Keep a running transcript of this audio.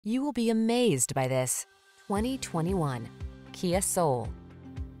You will be amazed by this 2021 Kia Soul.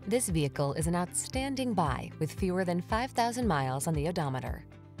 This vehicle is an outstanding buy with fewer than 5,000 miles on the odometer.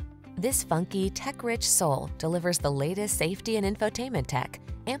 This funky, tech-rich Soul delivers the latest safety and infotainment tech,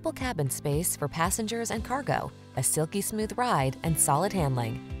 ample cabin space for passengers and cargo, a silky smooth ride, and solid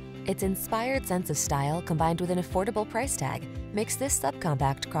handling. Its inspired sense of style combined with an affordable price tag makes this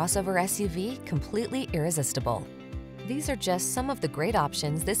subcompact crossover SUV completely irresistible. These are just some of the great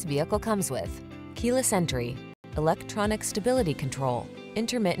options this vehicle comes with: keyless entry, electronic stability control,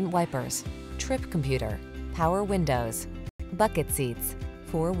 intermittent wipers, trip computer, power windows, bucket seats,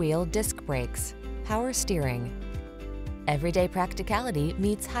 four-wheel disc brakes, power steering. Everyday practicality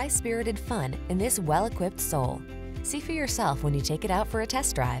meets high-spirited fun in this well-equipped Soul. See for yourself when you take it out for a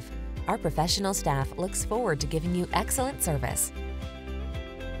test drive. Our professional staff looks forward to giving you excellent service.